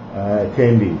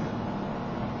attendees.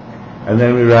 And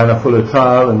then we ran a fuller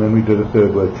trial, and then we did a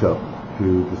third workshop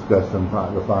to discuss the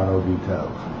final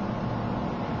details.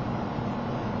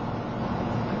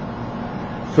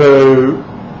 So,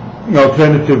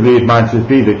 alternatively, it might just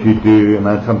be that you do, and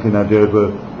that's something I did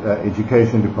with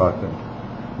education department.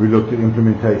 We looked at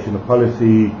implementation of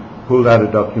policy, pulled out a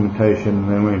documentation, and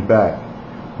then went back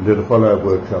and did a follow-up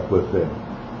workshop with them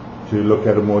to look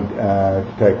at to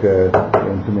take the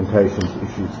implementation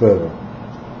issues further.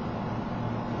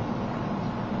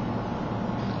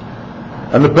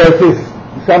 And the process,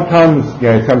 sometimes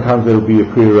there will be a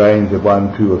pre-arranged of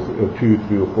 1, 2, or 2,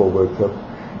 3, or 4 workshops.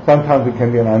 Sometimes it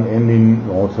can be an unending,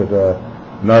 also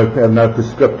no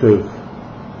prescriptive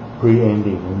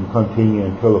pre-ending, and you continue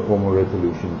until a formal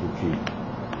resolution is achieved,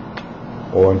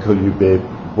 or until you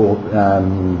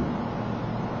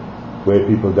wear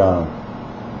people down.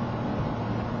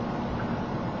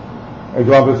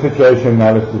 Example, situation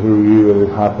analysis review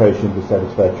with high patient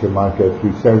dissatisfaction might go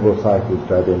through several cycles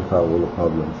to identify all the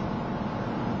problems.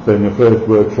 So in your first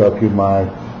workshop you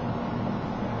might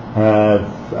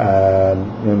have,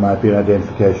 there might be an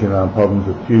identification around problems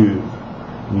with queues,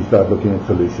 and you start looking at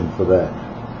solutions for that.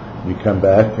 You come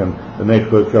back and the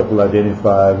next workshop will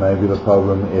identify maybe the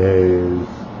problem is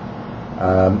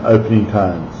opening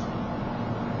times.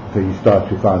 So you start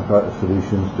to find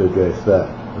solutions to address that.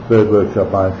 The third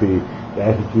workshop might be the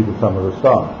attitude of some of the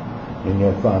staff, and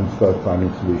you start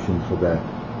finding solutions for that.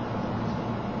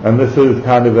 And this is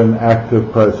kind of an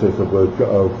active process of work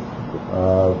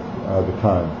over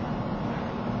time.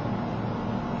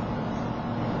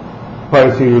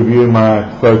 Policy review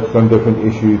might focus on different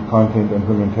issues, content,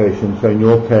 implementation. So in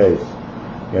your case,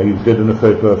 you did in the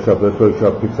first workshop, this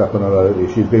workshop picks up on a lot of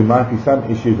issues. There might be some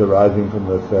issues arising from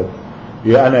this that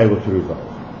you're unable to resolve.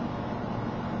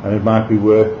 And it might be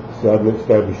worth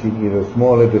establishing either a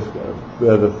smaller,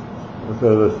 further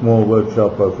small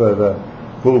workshop or further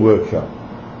full workshop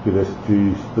to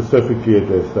specifically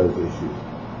address those issues.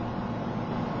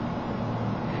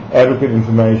 Adequate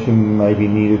information may be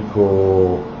needed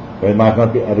for, there might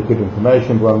not be adequate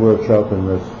information for one workshop, and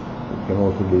this can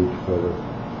also lead to further.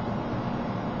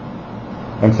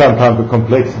 And sometimes the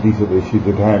complexities of issues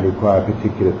at hand require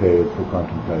particular periods for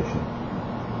contemplation.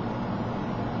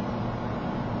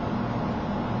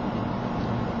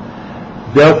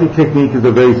 Delphi technique is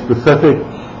a very specific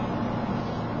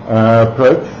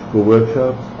approach for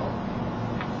workshops.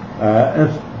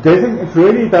 It's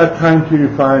really about trying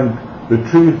to find the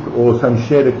truth or some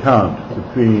shared account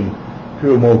between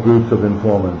two or more groups of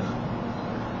informants,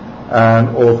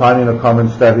 or finding a common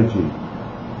strategy.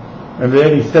 And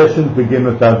really sessions begin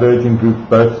with diverging groups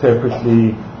both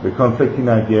separately, where conflicting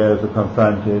ideas are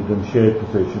confronted and shared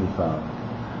positions found.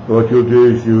 So what you'll do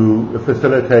is you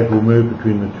facilitate will move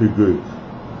between the two groups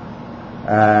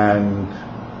and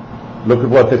look at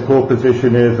what their core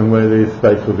position is and where there's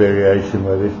space for variation,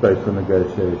 where there's space for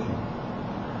negotiation.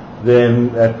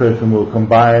 Then that person will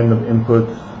combine the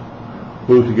inputs,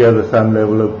 pull together some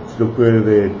level of, look where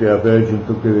there's divergence,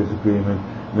 look where there's agreement,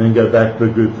 and then go back to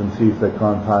the groups and see if they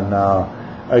can't find now,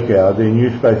 okay, are there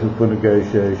new spaces for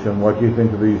negotiation, what do you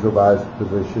think of these revised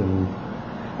positions,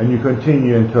 and you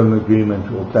continue until an agreement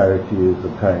or clarity is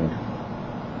obtained.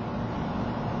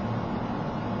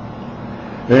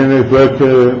 Then there's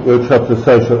workshops of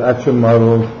social action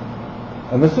models,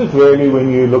 and this is really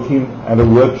when you're looking at a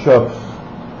workshops,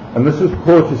 and this is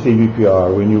core to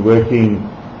CVPR, when you're working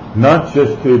not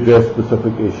just to address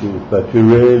specific issues, but to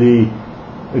really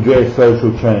address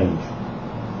social change.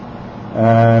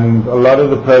 And a lot of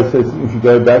the process, if you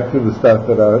go back to the stuff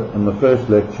that are in the first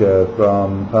lecture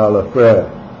from Paula Freire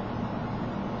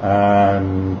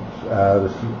and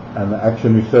the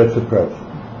action research approach,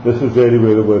 this is really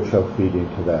where the workshops feed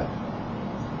into that.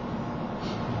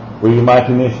 Where you might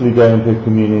initially go into a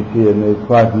community and there's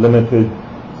quite limited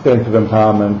sense of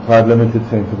empowerment, quite limited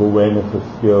sense of awareness of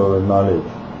skill and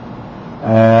knowledge.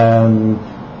 And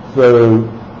so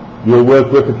you'll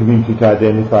work with the community to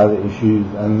identify the issues,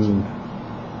 and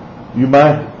you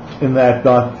might in that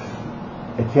not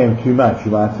attempt too much.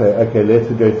 You might say, okay, let's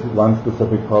address one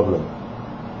specific problem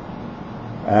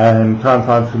and try and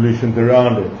find solutions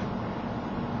around it.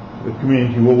 The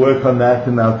community will work on that,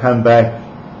 and they'll come back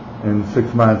in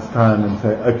 6 months' time and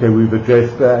say, okay, we've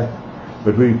addressed that,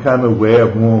 but we've become aware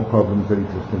of more problems that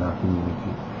exist in our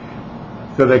community.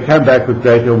 So they come back with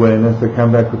greater awareness, they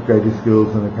come back with greater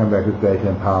skills, and they come back with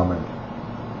greater empowerment.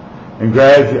 And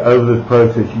gradually over this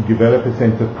process you develop a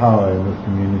sense of power in this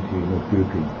community, in this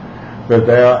grouping. So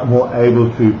they are more able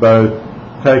to both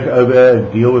take over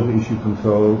and deal with issues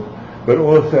themselves, but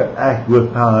also act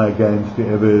with power against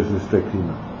whoever is restricting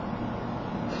them,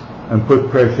 and put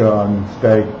pressure on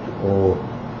state or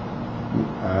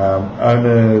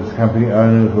owners, company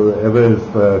owners, or whoever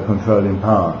is controlling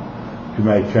power to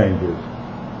make changes.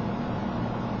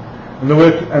 And the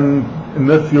work, and in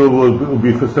this field will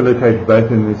be facilitated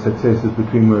both in the successes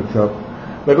between workshops,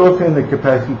 but also in the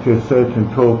capacity to assert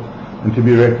and talk and to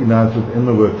be recognized within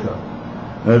the workshop.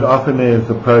 And it often is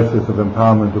the process of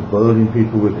empowerment, of building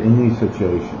people within these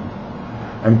situations.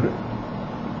 And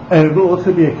it will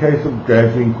also be a case of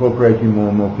gradually incorporating more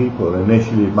and more people.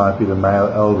 Initially it might be the male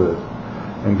elders,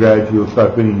 and gradually you'll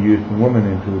start bringing youth and women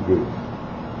into the group.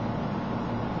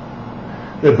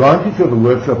 The advantage of the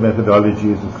workshop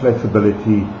methodology is its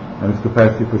flexibility and its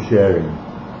capacity for sharing.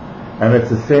 And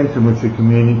it's a sense in which the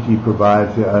community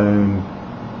provides their own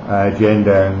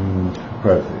agenda and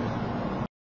process.